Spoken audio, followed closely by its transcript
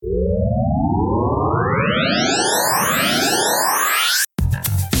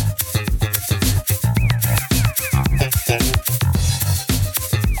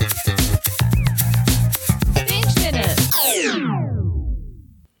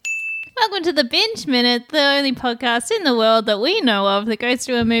welcome to the Binge Minute, the only podcast in the world that we know of that goes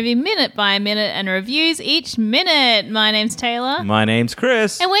through a movie minute by minute and reviews each minute. My name's Taylor. My name's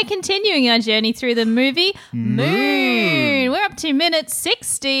Chris. And we're continuing our journey through the movie Moon. We're up to minute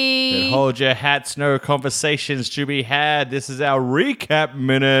 60. But hold your hats, no conversations to be had. This is our recap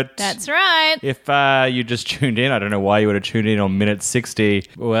minute. That's right. If you just tuned in, I don't know why you would have tuned in on minute 60.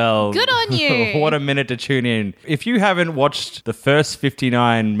 Well, good on you. What a minute to tune in. If you haven't watched the first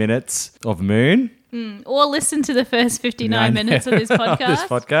 59 minutes of Moon, or listen to the first 59 minutes of this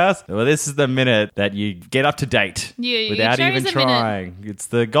podcast. Well, this is the minute that you get up to date without you even chose a trying. It's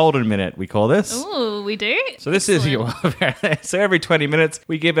the golden minute, we call this. Ooh, we do? So this is so every 20 minutes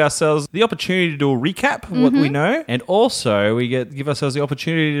we give ourselves the opportunity to do a recap of what we know, and also we give ourselves the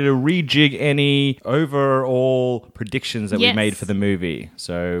opportunity to rejig any overall predictions that we made for the movie.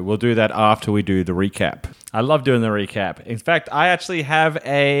 So we'll do that after we do the recap. I love doing the recap. In fact, I actually have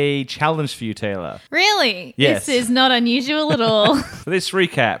a challenge for you, Taylor. Really? Yes. This is not unusual at all. For this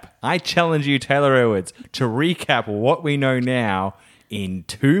recap, I challenge you, Taylor Edwards, to recap what we know now in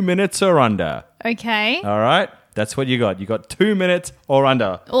 2 minutes or under. Okay. All right? That's what you got. You got 2 minutes or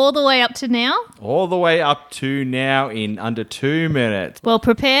under. All the way up to now? All the way up to now in under 2 minutes. Well,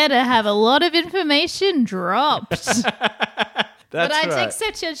 prepare to have a lot of information dropped. That's but I right.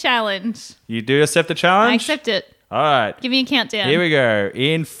 accept your challenge. You do accept the challenge? I accept it. All right. Give me a countdown. Here we go.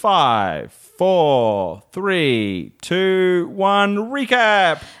 In 5, 4, 3, 2, 1,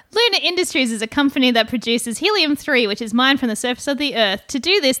 recap. Lunar Industries is a company that produces helium-3, which is mined from the surface of the Earth. To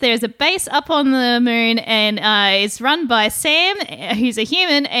do this, there is a base up on the moon, and it's run by Sam, who's a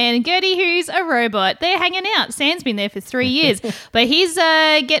human, and Gertie, who's a robot. They're hanging out. Sam's been there for 3 years, but he's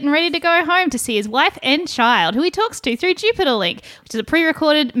getting ready to go home to see his wife and child, who he talks to through Jupiter Link, which is a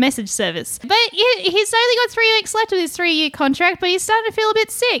pre-recorded message service. But he's only got 3 weeks left of his 3-year contract, but he's starting to feel a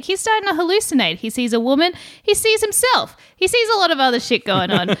bit sick. He's starting to hallucinate. He sees a woman. He sees himself. He sees a lot of other shit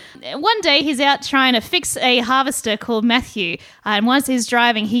going on. One day he's out trying to fix a harvester called Matthew, and once he's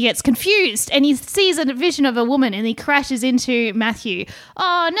driving he gets confused and he sees a vision of a woman and he crashes into Matthew.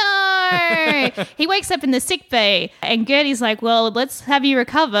 Oh no! He wakes up in the sick bay and Gertie's like, well, let's have you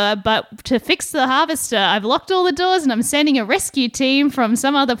recover, but to fix the harvester I've locked all the doors and I'm sending a rescue team from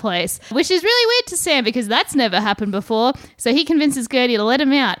some other place, which is really weird to Sam because that's never happened before. So he convinces Gertie to let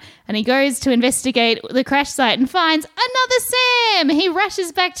him out and he goes to investigate the crash site and finds another Sam. He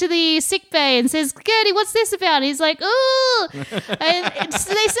rushes back to the sick bay and says, Gertie, what's this about? And he's like, ooh. And they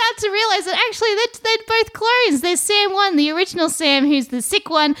start to realize that actually they're both clones. There's Sam 1, the original Sam, who's the sick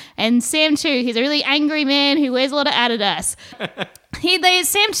one, and Sam 2, he's a really angry man who wears a lot of Adidas.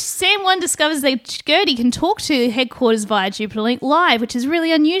 Sam 1 discovers that Gertie can talk to headquarters via Jupiter Link live, which is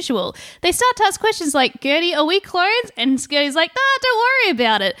really unusual. They start to ask questions like, Gertie, are we clones? And Gertie's like, don't worry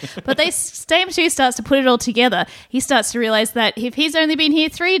about it. But Sam 2 starts to put it all together. He starts to realize that if he's only been here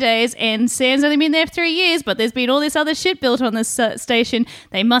 3 days and Sam's only been there for 3 years, but there's been all this other shit built on this station,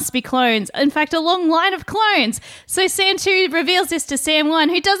 they must be clones. In fact, a long line of clones. So Sam 2 reveals this to Sam 1,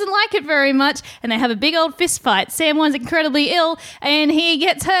 who doesn't like it very much, and they have a big old fist fight. Sam 1's incredibly ill, and he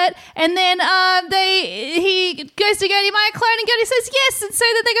gets hurt, and then he goes to Gertie, my clone, and Gertie says yes, and so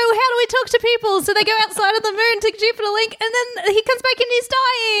then they go, well, how do we talk to people? So they go outside of the moon to Jupiter Link, and then he comes back and he's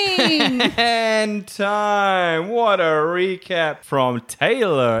dying. And time. What a recap from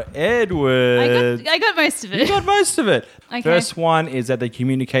Taylor Edwards. I got most of it. You got most of it. Okay. First one is that they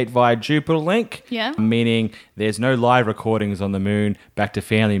communicate via Jupiter Link, meaning there's no live recordings on the moon back to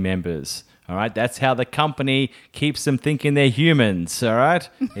family members. All right, that's how the company keeps them thinking they're humans. All right,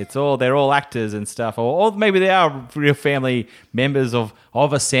 they're all actors and stuff, or maybe they are real family members of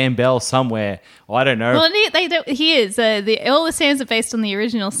a Sam Bell somewhere. I don't know. Well, he is. All the Sams are based on the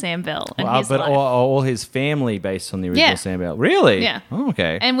original Sam Bell. And all his family based on the original Sam Bell. Really? Yeah. Oh,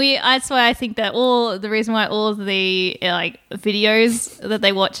 okay. And that's why I think that the reason why all of the videos that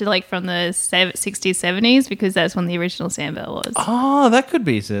they watch are from the 60s, 70s, because that's when the original Sam Bell was. Oh, that could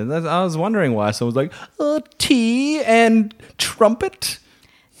be so. I was wondering why someone was like, tea and trumpet.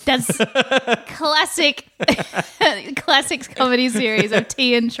 That's classic comedy series of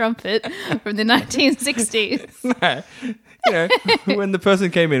Tea and Trumpet from the 1960s. When the person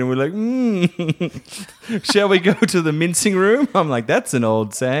came in and we're like, shall we go to the mincing room? I'm like, that's an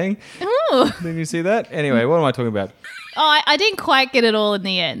old saying. Ooh. Didn't you see that? Anyway, what am I talking about? Oh, I didn't quite get it all in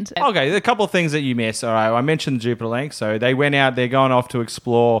the end. Okay, a couple of things that you missed. All right, I mentioned Jupiter Link. So they went out, they're going off to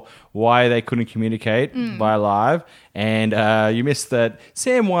explore why they couldn't communicate via live. And you missed that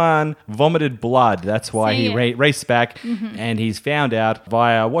Sam 1 vomited blood. That's why he raced back. And he's found out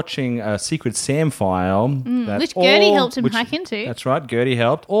via watching a secret Sam file. That Which Gertie helped him hack into. That's right. Gertie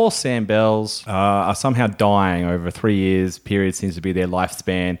helped. All Sam Bells are somehow dying over 3 years. Period seems to be their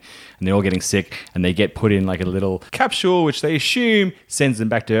lifespan. And they're all getting sick. And they get put in like a little capsule, which they assume sends them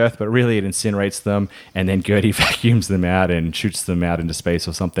back to Earth. But really it incinerates them. And then Gertie vacuums them out and shoots them out into space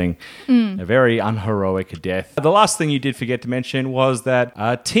or something. A very unheroic death. The last thing you did forget to mention was that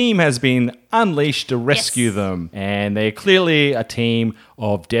a team has been unleashed to rescue them. And they're clearly a team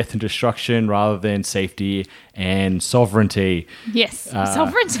of death and destruction rather than safety and sovereignty. Yes,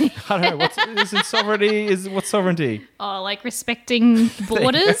 sovereignty. I don't know. Isn't sovereignty? What's sovereignty? Oh, like respecting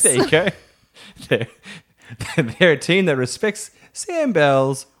borders. There you go. They're a team that respects Sam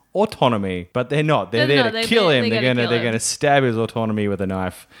Bell's autonomy, but they're not. They're there to kill him. They're gonna stab his autonomy with a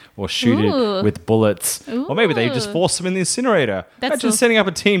knife or shoot it with bullets. Or maybe they just force him in the incinerator. Imagine setting up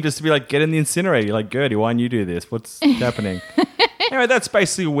a team just to be like, get in the incinerator. You're like, Gertie, why don't you do this? What's happening? Anyway, that's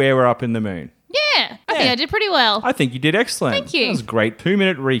basically where we're up in the moon. Yeah, I think I did pretty well. I think you did excellent. Thank you. That was a great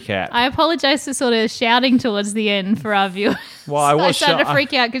 2-minute recap. I apologise for sort of shouting towards the end for our viewers. Well, I started to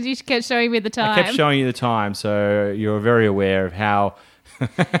freak out because you kept showing me the time. I kept showing you the time, so you're very aware of how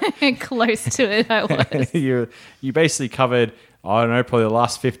close to it I was. you basically covered, I don't know, probably the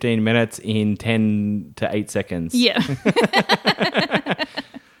last 15 minutes in 10 to 8 seconds. Yeah.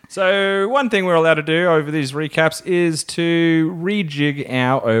 So one thing we're allowed to do over these recaps is to rejig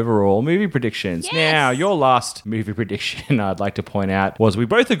our overall movie predictions. Yes. Now, your last movie prediction, I'd like to point out, was we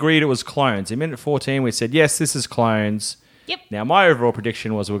both agreed it was Clones. In minute 14, we said, yes, this is Clones. Yep. Now, my overall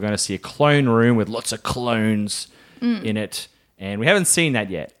prediction was we're going to see a clone room with lots of clones in it. And we haven't seen that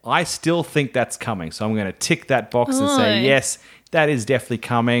yet. I still think that's coming. So I'm going to tick that box and say, yes, that is definitely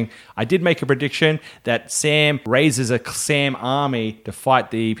coming. I did make a prediction that Sam raises a Sam army to fight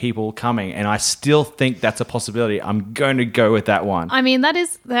the people coming. And I still think that's a possibility. I'm going to go with that one. I mean,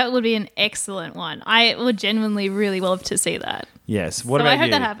 that would be an excellent one. I would genuinely really love to see that. Yes. What so about I hope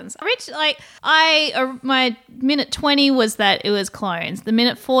you? that happens. My minute 20 was that it was clones. The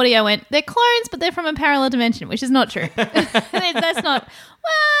minute 40, I went, they're clones, but they're from a parallel dimension, which is not true. That's not.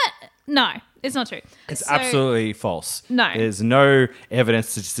 What? No, it's not true. It's absolutely false. No. There's no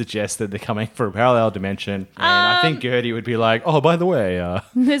evidence to suggest that they're coming from a parallel dimension. And I think Gertie would be like, oh, by the way,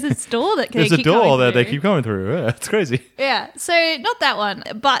 there's a door that there's a door that they keep going through. Yeah, it's crazy. Yeah, so not that one.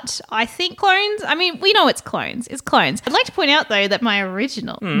 But I think clones, I mean, we know it's clones. It's clones. I'd like to point out, though, that my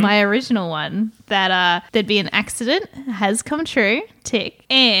original one, that there'd be an accident has come true, tick,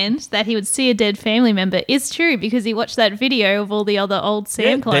 and that he would see a dead family member is true because he watched that video of all the other old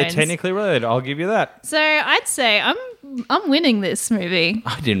Sam clones. They're technically related. I'll give you that. So I'd say I'm winning this movie.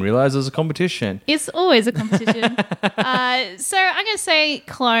 I didn't realize it was a competition. It's always a competition. So I'm going to say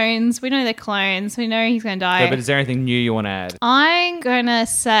clones. We know they're clones. We know he's going to die. Yeah, but is there anything new you want to add? I'm going to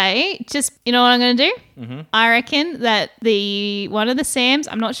say, you know what I'm going to do? Mm-hmm. I reckon that one of the Sams,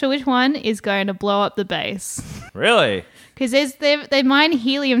 I'm not sure which one, is going to blow up the base. Really? Because they mine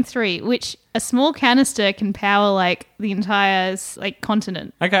helium-3, which a small canister can power like the entire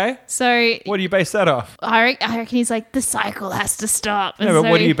continent. Okay. So what do you base that off? I reckon he's like, the cycle has to stop. No, but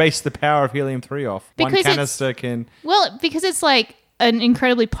what do you base the power of helium-3 off? One canister can... Well, because it's like an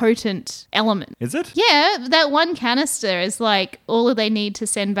incredibly potent element. Is it? Yeah, that one canister is like all they need to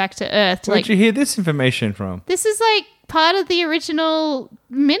send back to Earth. Where'd you hear this information from? This is like part of the original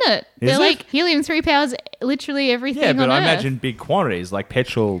minute. They're like helium-3 powers literally everything on Earth. Yeah, but I imagine big quantities, like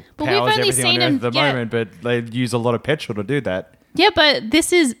petrol powers everything on Earth at the moment, but they use a lot of petrol to do that. Yeah, but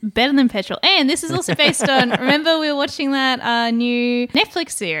this is better than petrol. And this is also based on, remember we were watching that new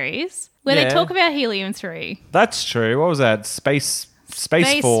Netflix series where they talk about helium-3. That's true. What was that? Space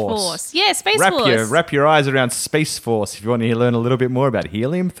Force. Yeah, Space Force. Wrap your eyes around Space Force if you want to learn a little bit more about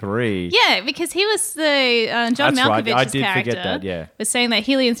helium-3. Yeah, because he was the John Malkovich's I did character. Forget that, yeah. Was saying that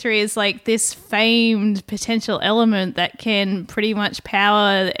helium-3 is like this famed potential element that can pretty much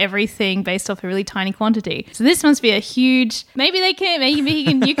power everything based off a really tiny quantity. So this must be a huge... Maybe he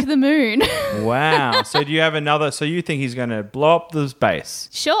can nuke the moon. Wow. So do you have another... So you think he's going to blow up the base?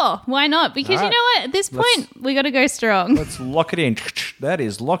 Sure. Why not? Because you know what? At this point, we got to go strong. Let's lock it in. That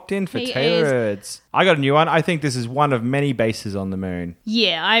is locked in for Taylor Erds. I got a new one. I think this is one of many bases on the moon.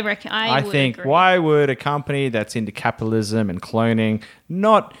 Yeah, I reckon. I think agree. Why would a company that's into capitalism and cloning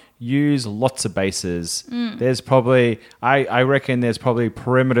not use lots of bases? There's probably, I reckon there's probably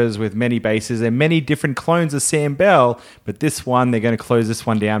perimeters with many bases and many different clones of Sam Bell, but this one, they're going to close this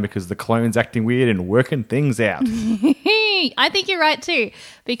one down because the clone's acting weird and working things out. I think you're right too,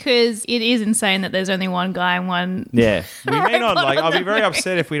 because it is insane that there's only one guy and one. Yeah, we may not robot like. on I'll be the very moon.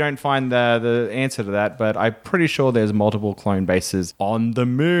 upset if we don't find the answer to that. But I'm pretty sure there's multiple clone bases on the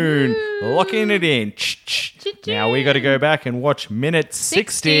moon. Locking it in. Now we got to go back and watch minute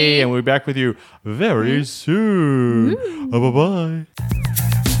 60, and we'll be back with you very soon. Bye bye.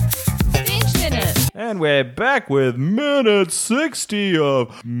 Binge minute. And we're back with minute 60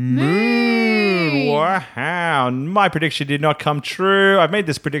 of Moon. Wow. My prediction did not come true. I've made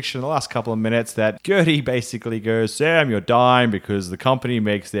this prediction in the last couple of minutes that Gertie basically goes, Sam, you're dying because the company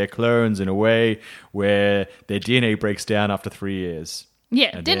makes their clones in a way where their DNA breaks down after 3 years.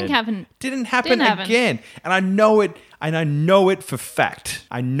 Yeah, And didn't then happen. Didn't happen Didn't happen. again. And I know it. And I know it for fact.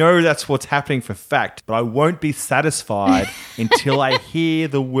 I know that's what's happening for fact. But I won't be satisfied until I hear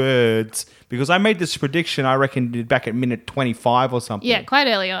the words. Because I made this prediction, I reckon, back at minute 25 or something. Yeah, quite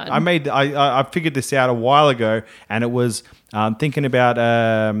early on. I figured this out a while ago, and it was thinking about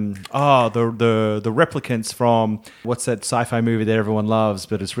the replicants from what's that sci-fi movie that everyone loves,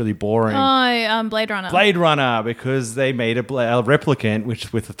 but it's really boring. Blade Runner. Blade Runner, because they made a replicant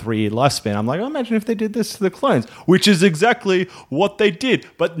which with a 3-year lifespan. I'm like, oh, imagine if they did this to the clones, which is exactly what they did.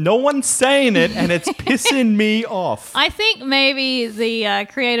 But no one's saying it, and it's pissing me off. I think maybe the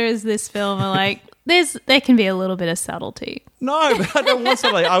creators of this film are like, there can be a little bit of subtlety. No, but I don't want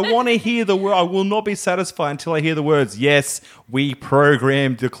something. I want to hear the word. I will not be satisfied until I hear the words. Yes, we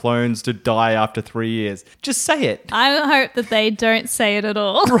programmed the clones to die after 3 years. Just say it. I hope that they don't say it at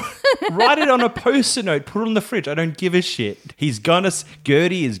all. Write it on a post-it note. Put it on the fridge. I don't give a shit.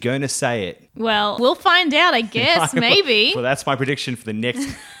 Gertie is going to say it. Well, we'll find out, I guess, maybe. Well, that's my prediction for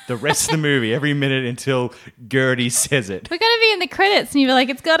the rest of the movie. Every minute until Gertie says it. We're going to be in the credits and you're like,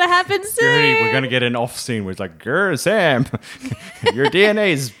 it's got to happen soon. Gertie, we're going to get an off scene where it's like, Sam, your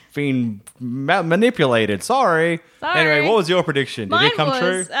DNA's been manipulated. Sorry. Anyway, what was your prediction? Did it come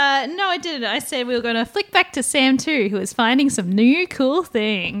true? No, I didn't. I said we were going to flick back to Sam 2, who is finding some new cool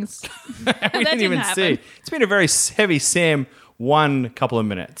things. We didn't even see. It's been a very heavy Sam 1 couple of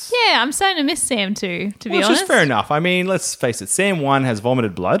minutes. Yeah, I'm starting to miss Sam 2, to be Which honest. is fair enough. I mean, let's face it. Sam 1 has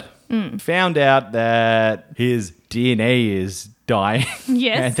vomited blood. Found out that his DNA is dying.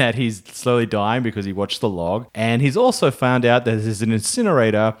 Yes. And that he's slowly dying because he watched the log. And he's also found out that there's an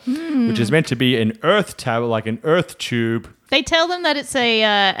incinerator, which is meant to be an earth tab, like an earth tube. They tell them that it's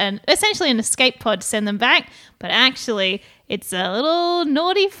essentially an escape pod to send them back, but actually it's a little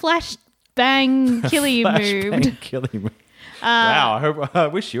naughty flashbang killy Flashbang mood. killing me. Wow, I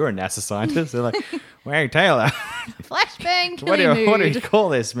wish you were a NASA scientist. They're like, Wang Taylor, Flashbang what killy do mood. you call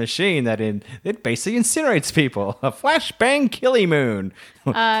this machine it basically incinerates people? A flashbang killy moon.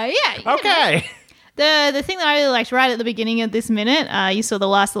 Yeah. you know. Okay. The thing that I really liked right at the beginning of this minute, you saw the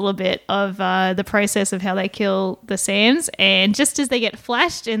last little bit of the process of how they kill the Sams, and just as they get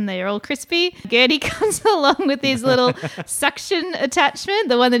flashed and they're all crispy, Gertie comes along with his little suction attachment,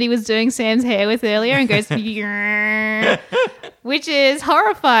 the one that he was doing Sam's hair with earlier, and goes, which is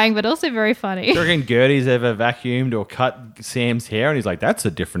horrifying but also very funny. Do you reckon Gertie's ever vacuumed or cut Sam's hair? And he's like, that's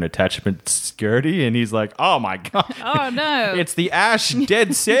a different attachment, Gertie. And he's like, oh my God. Oh no. It's the Ash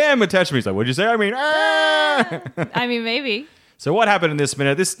Dead Sam attachment. He's like, what'd you say? I mean, I mean, maybe. So what happened in this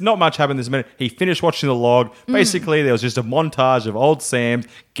minute? Not much happened in this minute. He finished watching the log. Basically, there was just a montage of old Sam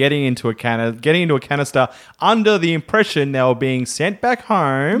getting into a canister under the impression they were being sent back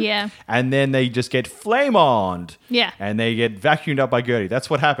home. Yeah. And then they just get flame-oned. Yeah. And they get vacuumed up by Gertie. That's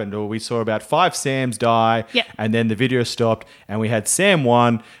what happened. Or we saw about 5 Sams die. Yeah. And then the video stopped. And we had Sam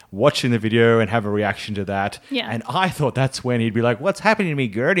 1 watching the video and have a reaction to that. Yeah. And I thought that's when he'd be like, what's happening to me,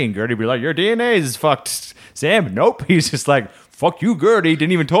 Gertie? And Gertie would be like, your DNA is fucked, Sam. Nope. He's just like, fuck you, Gertie.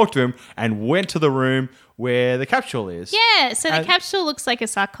 Didn't even talk to him and went to the room where the capsule is. Yeah, so the capsule looks like a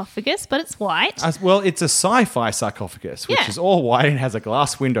sarcophagus, but it's white. Well, it's a sci-fi sarcophagus, which Yeah. is all white and has a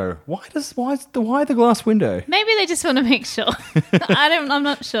glass window. Why the glass window? Maybe they just want to make sure. I'm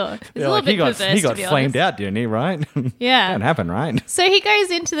not sure. It's a little bit perverse, he got to be flamed honest. out, didn't he? Right? Yeah. That happened, right? So he goes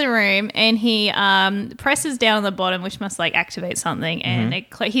into the room and he presses down on the bottom, which must like activate something, and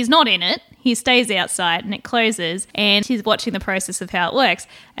he's not in it. He stays outside and it closes, and he's watching the process of how it works.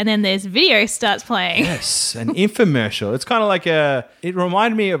 And then there's video starts playing. Yes, an infomercial. It's kind of like it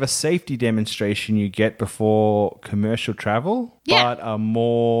reminded me of a safety demonstration you get before commercial travel, Yeah. but a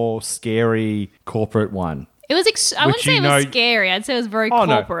more scary corporate one. It was. I wouldn't say it was know- scary. I'd say it was very Oh,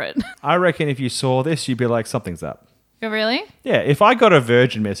 no. corporate. I reckon if you saw this, you'd be like, something's up. Oh, really? Yeah, if I got a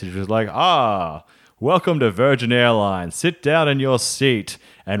Virgin message, it was like, Welcome to Virgin Airlines. Sit down in your seat.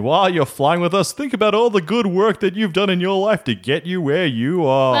 And while you're flying with us, think about all the good work that you've done in your life to get you where you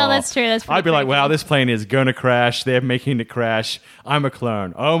are. Well, that's true. That's pretty I'd be like, creepy. wow, this plane is going to crash. They're making it crash. I'm a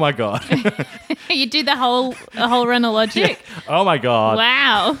clone. Oh, my God. You do the whole run of logic. Oh, my God.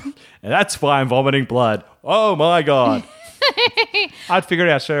 Wow. And that's why I'm vomiting blood. Oh, my God. I'd figure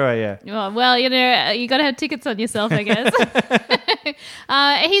it out straight away, yeah. Well, you got to have tickets on yourself, I guess.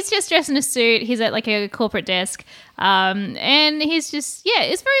 He's just dressed in a suit. He's at like a corporate desk. And he's just,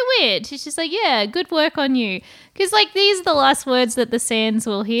 it's very weird. He's just like, good work on you. Because like these are the last words that the Sands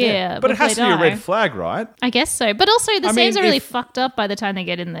will hear. But it before has they to be a die. red flag, right? I guess so. But also the I Sands mean, are really if- fucked up by the time they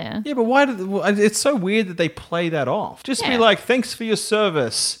get in there. Yeah, but why it's so weird that they play that off. Just be Yeah. like, thanks for your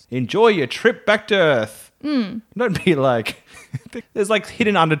service. Enjoy your trip back to Earth. Don't be like, there's like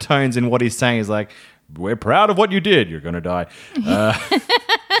hidden undertones in what he's saying. He's like, we're proud of what you did. You're going to die.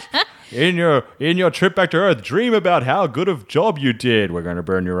 In your trip back to Earth, dream about how good of job you did. We're going to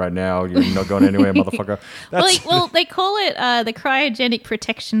burn you right now. You're not going anywhere, motherfucker. That's, Well, they call it the cryogenic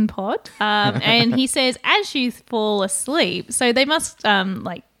protection pod. And he says, as you fall asleep. So they must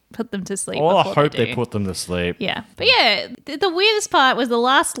put them to sleep. I before hope they they do. put them to sleep. Yeah. But yeah, the weirdest part was the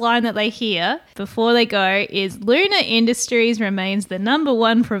last line that they hear before they go is Lunar Industries remains the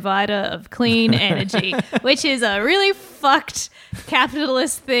 #1 provider of clean energy, which is a really fucked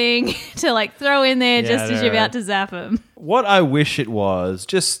capitalist thing to like throw in there just I as know, you're about right? to zap them. What I wish it was,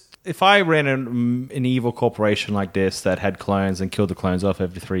 just if I ran an evil corporation like this that had clones and killed the clones off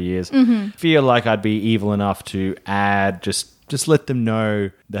every 3 years, feel like I'd be evil enough to add just let them know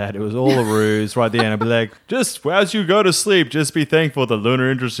that it was all a ruse right at the end. I'd be like, just as you go to sleep, just be thankful that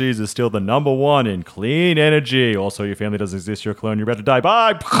Lunar Industries is still the #1 in clean energy. Also, your family doesn't exist. You're a clone. You're about to die.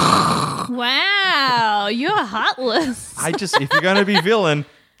 Bye. Wow, you're heartless. If you're going to be villain,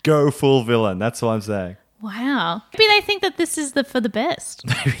 go full villain. That's all I'm saying. Wow. Maybe they think that this is for the best.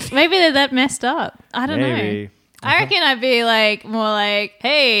 Maybe they're that messed up. I don't Maybe. know. I reckon I'd be like more like,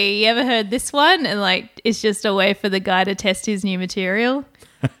 hey, you ever heard this one? And like, it's just a way for the guy to test his new material.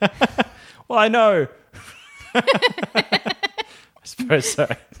 Well, I know. I suppose so.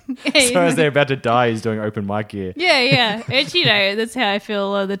 As soon as they're about to die, he's doing open mic gear. Yeah. Which, that's how I feel a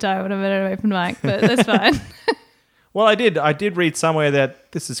lot of the time when I'm at an open mic, but that's fine. Well, I did read somewhere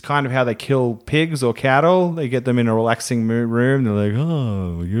that this is kind of how they kill pigs or cattle. They get them in a relaxing room. They're like,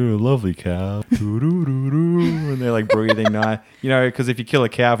 oh, you're a lovely cow. Doo-doo-doo-doo. And they're like breathing nice. Because if you kill a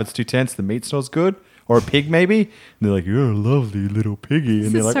cow, if it's too tense, the meat smells good. Or a pig, maybe. And they're like, you're a lovely little piggy.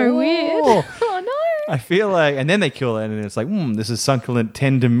 And This they're is like, so oh. weird. Oh, no. I feel like, and then they kill it, and it's like, this is succulent,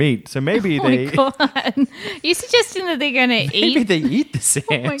 tender meat. So maybe Oh they, my God. You're suggesting that they're going to maybe eat? they eat the sand.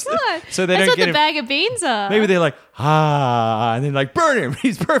 Oh my God. So they That's don't what get the him. bag of beans are. Maybe they're like, and then like, burn him.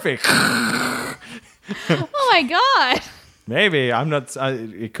 He's perfect. Oh my God. Maybe I'm not.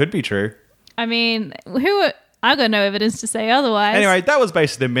 It could be true. I mean, I've got no evidence to say otherwise. Anyway, that was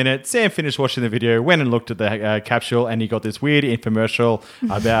basically the minute. Sam finished watching the video, went and looked at the capsule, and he got this weird infomercial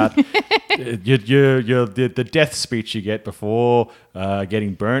about the death speech you get before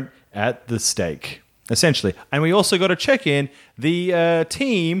getting burnt at the stake, essentially. And we also got to check in the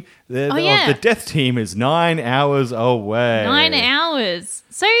team. The death team is 9 hours away. 9 hours.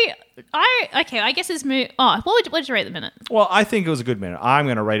 So, I guess this movie... Oh, what would you rate the minute? Well, I think it was a good minute. I'm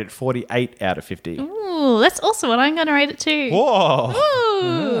going to rate it 48 out of 50. Ooh, that's also what I'm going to rate it to. Whoa.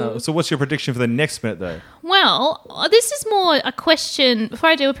 Ooh. So what's your prediction for the next minute, though? Well, this is more a question. Before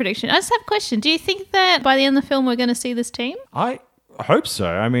I do a prediction, I just have a question. Do you think that by the end of the film we're going to see this team? I hope so.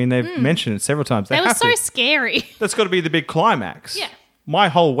 I mean, they've mentioned it several times. They were have so to. scary. That's got to be the big climax. Yeah. My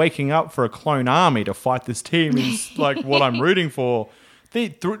whole waking up for a clone army to fight this team is like what I'm rooting for.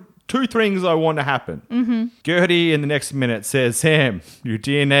 Two things I want to happen. Mm-hmm. Gertie in the next minute says, Sam, your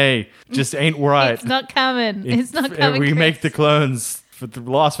DNA just ain't right. It's not coming. It's not coming. We Chris. make the clones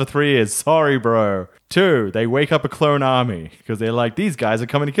last for 3 years. Sorry, bro. 2, they wake up a clone army because they're like, these guys are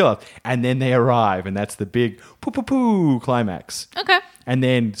coming to kill us. And then they arrive, and that's the big poo-poo-poo climax. Okay. And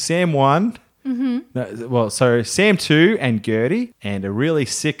then Sam 1. Mm-hmm. So Sam 2 and Gertie and a really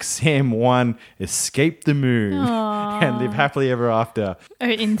sick Sam 1 escape the moon and live happily ever after.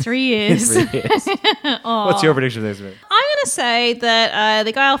 In 3 years. What's your prediction for this movie? I'm going to say that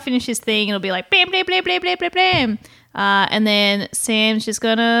the guy will finish his thing. It'll be like, bam, bam, bam, bam, bam, bam, bam. And then Sam's just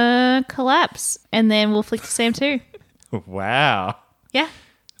going to collapse. And then we'll flick to Sam 2. Wow. Yeah.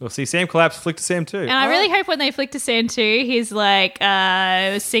 We'll see Sam collapse, flick to Sam 2. And I really hope when they flick to Sam 2, he's like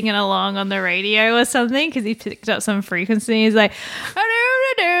singing along on the radio or something because he picked up some frequency. He's like,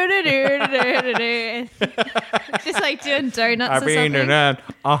 just like doing donuts or something. Around.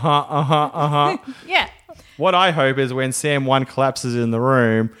 Yeah, What I hope is when Sam 1 collapses in the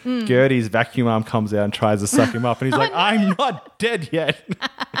room, Gertie's vacuum arm comes out and tries to suck him up. And he's like, I'm not dead yet.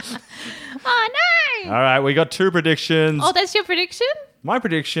 Oh, no. All right, we got 2 predictions. Oh, that's your prediction? My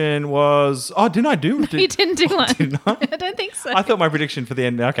prediction was... Oh, didn't I do it? You didn't do one. Didn't I? I don't think so. I thought my prediction for the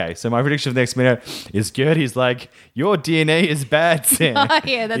end... Okay, so my prediction for the next minute is Gertie's like, your DNA is bad, Sam. Oh,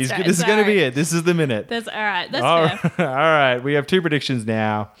 yeah, that's right. This is going to be Sorry. it. This is the minute. That's all right. That's All fair. right, we have 2 predictions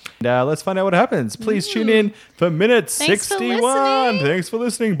now. And, let's find out what happens. Please tune in for minute Thanks for 61. listening. Thanks for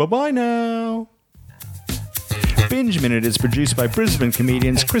listening. Bye-bye now. Binge Minute is produced by Brisbane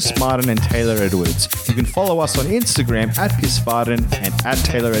comedians Chris Martin and Taylor Edwards. You can follow us on Instagram at @PissFarden and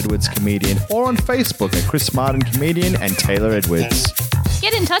 @Taylor Edwards Comedian, or on Facebook at Chris Martin Comedian and Taylor Edwards.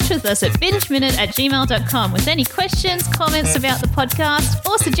 Get in touch with us at bingeminute@gmail.com with any questions, comments about the podcast,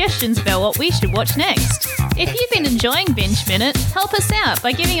 or suggestions about what we should watch next. If you've been enjoying Binge Minute, help us out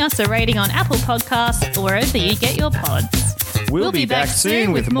by giving us a rating on Apple Podcasts or wherever you get your pods. We'll be back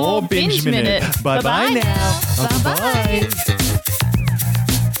soon with more Binge Minute. Bye-bye now. Bye-bye.